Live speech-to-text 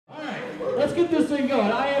let's get this thing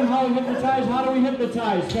going. I am how we hypnotize. How do we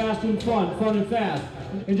hypnotize? Fast and fun, fun and fast.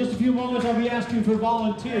 In just a few moments, I'll be asking for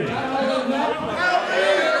volunteers.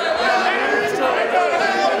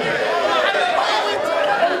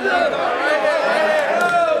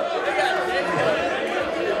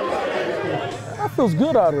 That feels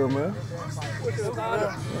good out here, man.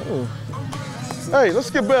 Hey, let's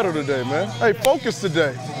get better today, man. Hey, focus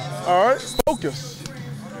today. All right, focus.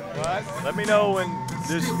 Let me know when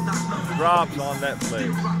this drops on that play.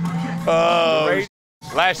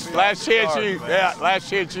 Last chance you. Yeah, last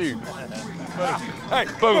chance you. Hey,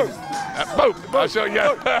 boom. Boom. I'll show you.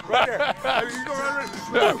 Right there. You go right.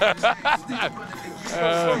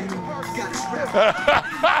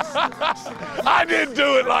 I didn't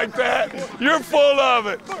do it like that. You're full of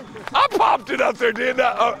it. I popped it up there, didn't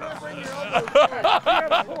I?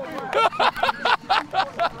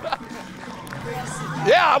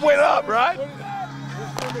 Yeah, I went up, right?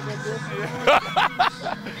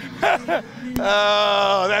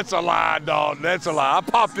 Oh, that's a lie, Dalton. That's a lie. I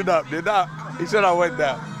popped it up, didn't I? He said I went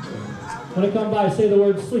down. When I come by, say the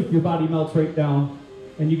word sleep. Your body melts right down,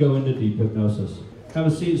 and you go into deep hypnosis. Have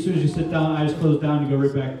a seat. As soon as you sit down, eyes closed down, you go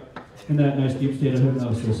right back in that nice deep state of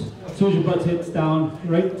hypnosis. As soon as your butt hits down,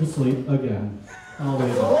 right to sleep again. All the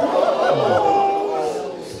way down.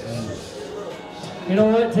 You know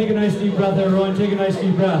what? Take a nice deep breath, everyone. Take a nice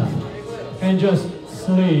deep breath. And just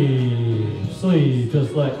sleep. Sleep.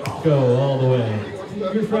 Just let go all the way.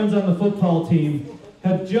 Your friends on the football team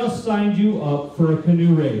have just signed you up for a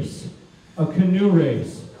canoe race. A canoe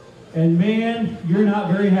race. And man, you're not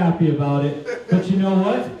very happy about it. But you know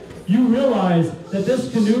what? You realize that this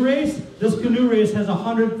canoe race has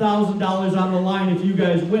 $100,000 on the line if you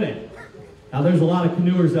guys win it. Now there's a lot of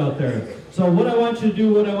canoers out there. So what I want you to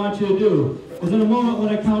do is in a moment when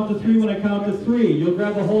I count to three, you'll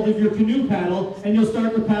grab a hold of your canoe paddle and you'll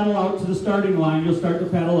start to paddle out to the starting line. You'll start to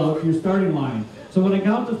paddle out to your starting line. So when I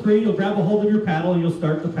count to three, you'll grab a hold of your paddle and you'll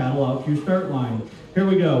start to paddle out to your start line. Here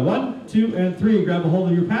we go. 1, 2, and 3. Grab a hold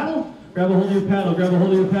of your paddle. Grab a hold of your paddle. Grab a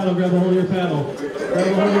hold of your paddle. Grab a hold of your paddle. Grab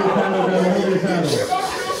a hold of your paddle. Grab a hold of your paddle.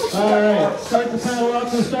 All right. Start to paddle out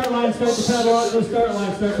to the start line. Start to paddle out to the start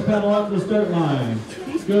line. Start to paddle out to the start line.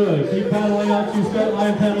 Good. Keep paddling out to your start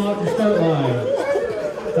line. Paddle out to the start line.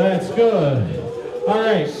 That's good. All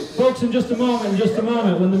right, folks, in just a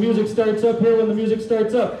moment, when the music starts up here,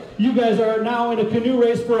 you guys are now in a canoe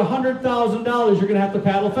race for $100,000. You're going to have to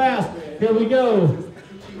paddle fast. Here we go.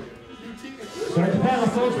 Start to paddle,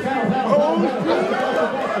 folks. Paddle. I'm going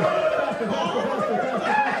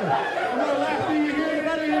to laugh for you here. The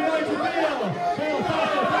better you're going to feel.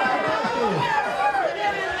 Paddle faster.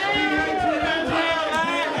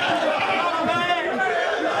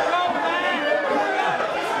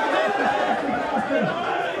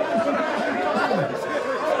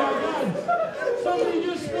 Somebody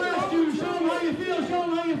just splashed you. Show them how you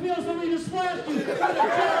feel. Somebody just splashed you.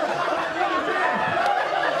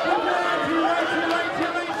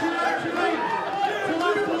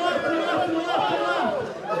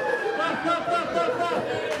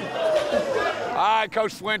 All right,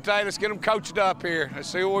 Coach Fuente, let's get them coached up here. Let's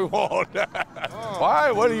see what we want.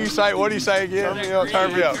 Why? What do you say? What do you say again?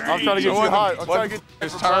 Turn me up. I'm trying to get you hot.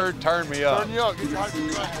 It's turn me up. Turn you up. Get you hot.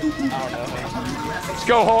 Let's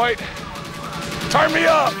go, Hoyt. Turn me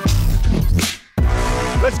up.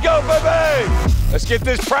 Let's go, baby. Let's get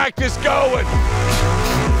this practice going.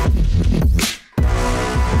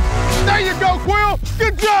 There you go, Quill.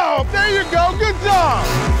 Good job. There you go. Good job.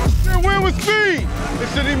 They win with speed. It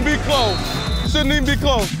shouldn't even be close. Way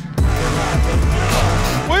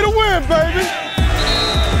to win, baby.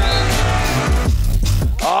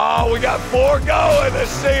 Oh, we got 4 going.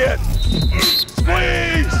 Let's see it.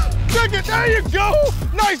 Squeeze. Take it. There you go.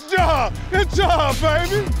 Nice job. Good job,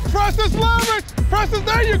 baby. Press this leverage.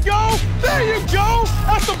 There you go.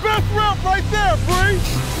 That's the best rep right there, Bree.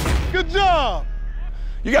 Good job.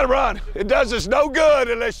 You got to run. It does us no good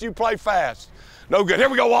unless you play fast. No good. Here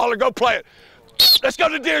we go, Waller. Go play it. Let's go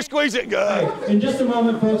to deer. Squeeze it. Good. Right. In just a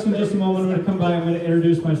moment, folks, I'm going to come by. I'm going to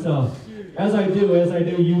introduce myself. As I do,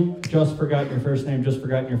 you just forgot your first name.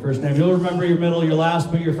 You'll remember your middle, your last,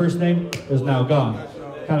 but your first name is now gone.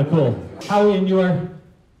 Kind of cool. Howie, and you are?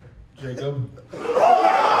 Jacob.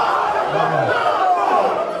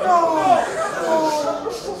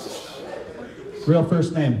 Real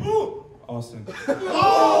first name? Austin.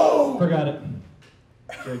 Forgot it.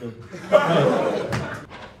 Jacob. Right.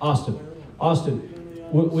 Austin,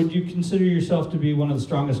 would you consider yourself to be one of the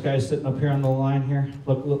strongest guys sitting up here on the line here?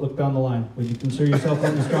 Look down the line. Would you consider yourself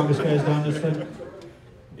one of the strongest guys down this thing?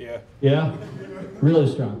 Yeah. Yeah? Really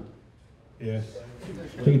strong? Yeah.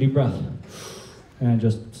 Take a deep breath. and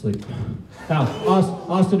just sleep. Now,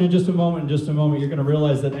 Austin, in just a moment, you're going to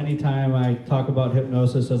realize that anytime I talk about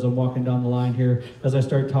hypnosis as I'm walking down the line here, as I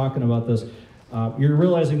start talking about this, you're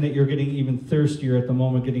realizing that you're getting even thirstier at the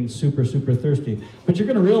moment, getting super, super thirsty. But you're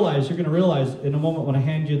going to realize in a moment when I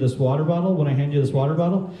hand you this water bottle,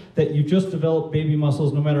 that you just developed baby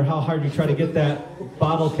muscles. No matter how hard you try to get that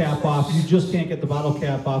bottle cap off, you just can't get the bottle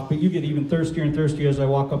cap off, but you get even thirstier and thirstier as I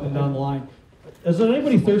walk up and down the line. Is there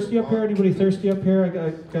anybody thirsty up here? Anybody thirsty up here? I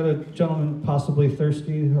got a gentleman possibly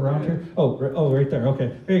thirsty around here. Oh, right there.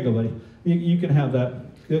 Okay, there you go, buddy. You can have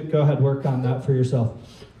that. Go ahead, work on that for yourself.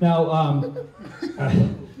 Now,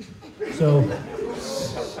 so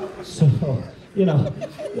you know,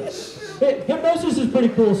 hypnosis is pretty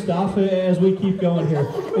cool stuff. As we keep going here,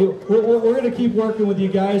 we're going to keep working with you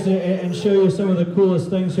guys and show you some of the coolest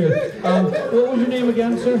things here. What was your name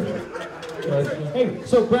again, sir? Hey,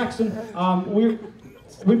 so Braxton,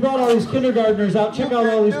 we brought all these kindergartners out. Check out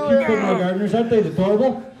all these cute kindergartners. Aren't they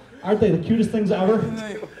adorable? Aren't they the cutest things ever?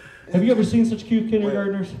 Have you ever seen such cute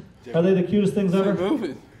kindergartners? Are they the cutest things ever?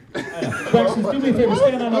 Braxton, do me a favor.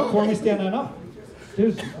 Stand on up for me. Stand on up.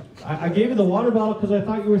 Dude, I gave you the water bottle because I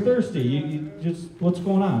thought you were thirsty. You just, what's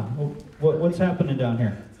going on? What's happening down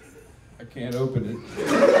here? I can't open it.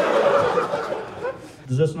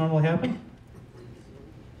 Does this normally happen?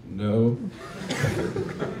 No.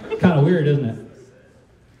 Kind of weird, isn't it?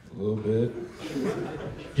 A little bit.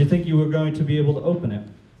 Do you think you were going to be able to open it?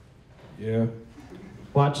 Yeah.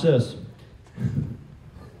 Watch this.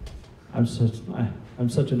 I'm such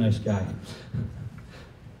a nice guy.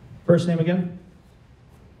 First name again?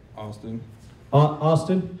 Austin.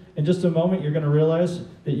 Austin. In just a moment, you're going to realize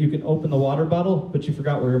that you can open the water bottle, but you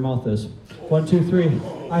forgot where your mouth is. 1, 2, 3.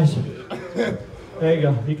 Eyes. There you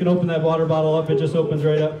go. You can open that water bottle up. It just opens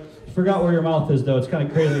right up. You forgot where your mouth is, though. It's kind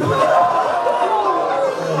of crazy. It's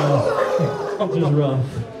just rough.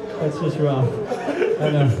 That's just rough. I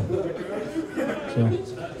know. So,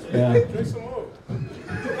 yeah.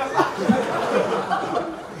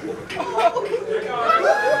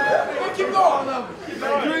 Keep going.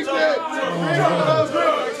 Drink that.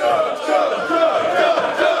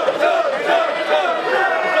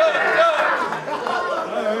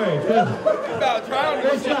 All right, good. About drowning.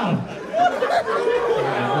 Great job.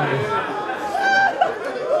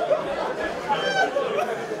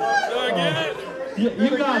 Did I get it? You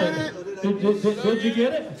got it. Did you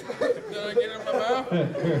get it? Did I get it in my mouth?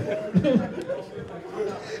 Here.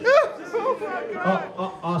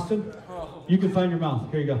 Austin, you can find your mouth.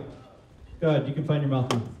 Here you go. Go ahead. You can find your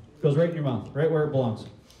mouth now. Goes right in your mouth, right where it belongs.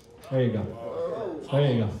 There you go.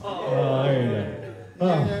 There you go. Oh, there you go.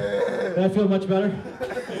 Oh, did that feel much better?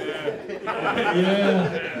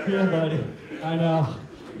 Yeah, buddy. I know.